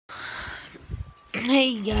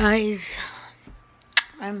Hey guys,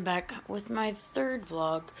 I'm back with my third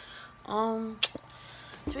vlog.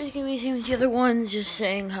 It's basically me same as the other ones, just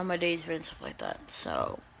saying how my day's been and stuff like that.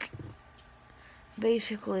 So,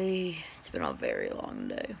 basically, it's been a very long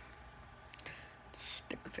day. It's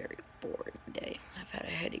been a very boring day. I've had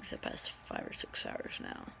a headache for the past 5 or 6 hours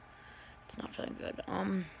now. It's not feeling good.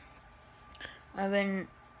 I've been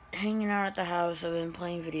hanging out at the house. I've been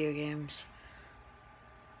playing video games.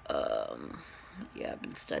 Yeah, I've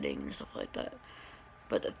been studying and stuff like that.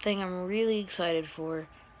 But the thing I'm really excited for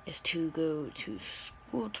is to go to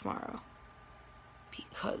school tomorrow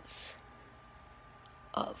because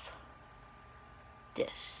of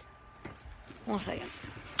this. 1 second.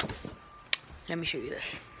 Let me show you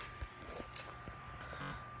this.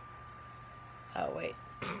 Oh, wait.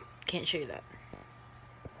 Can't show you that.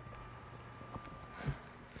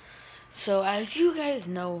 So, as you guys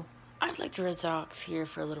know, I've liked the Red Sox here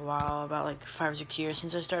for a little while, about like 5 or 6 years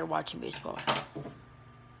since I started watching baseball.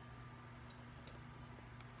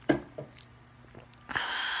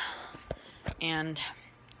 And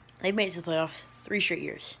they've made it to the playoffs 3 straight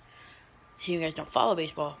years. So you guys don't follow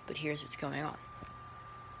baseball, but here's what's going on.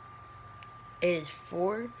 It is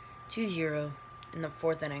 4-0 in the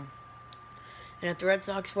 4th inning. And if the Red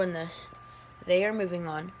Sox win this, they are moving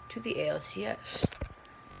on to the ALCS.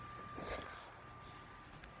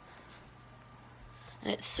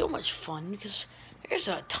 And it's so much fun because there's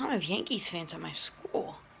a ton of Yankees fans at my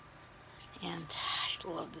school. And I just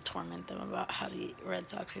love to torment them about how the Red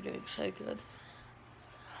Sox are doing so good.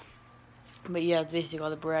 But yeah, it's basically all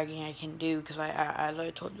the bragging I can do because as I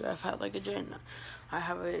told you, I've had like I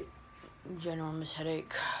have a ginormous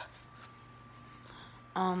headache.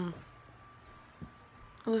 It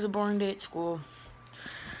was a boring day at school.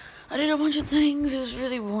 I did a bunch of things. It was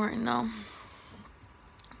really boring though.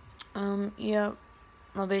 Yeah,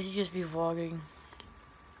 I'll basically just be vlogging.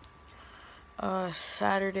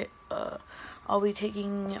 Saturday, I'll be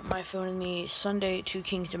taking my phone with me Sunday to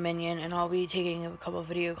King's Dominion, and I'll be taking a couple of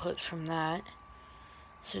video clips from that.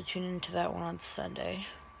 So tune into that one on Sunday.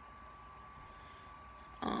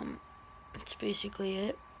 That's basically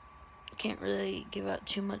it. Can't really give out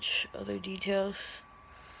too much other details.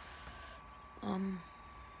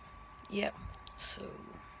 Yeah. So,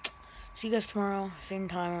 see you guys tomorrow, same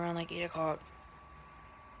time, around like 8 o'clock.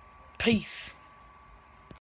 Peace.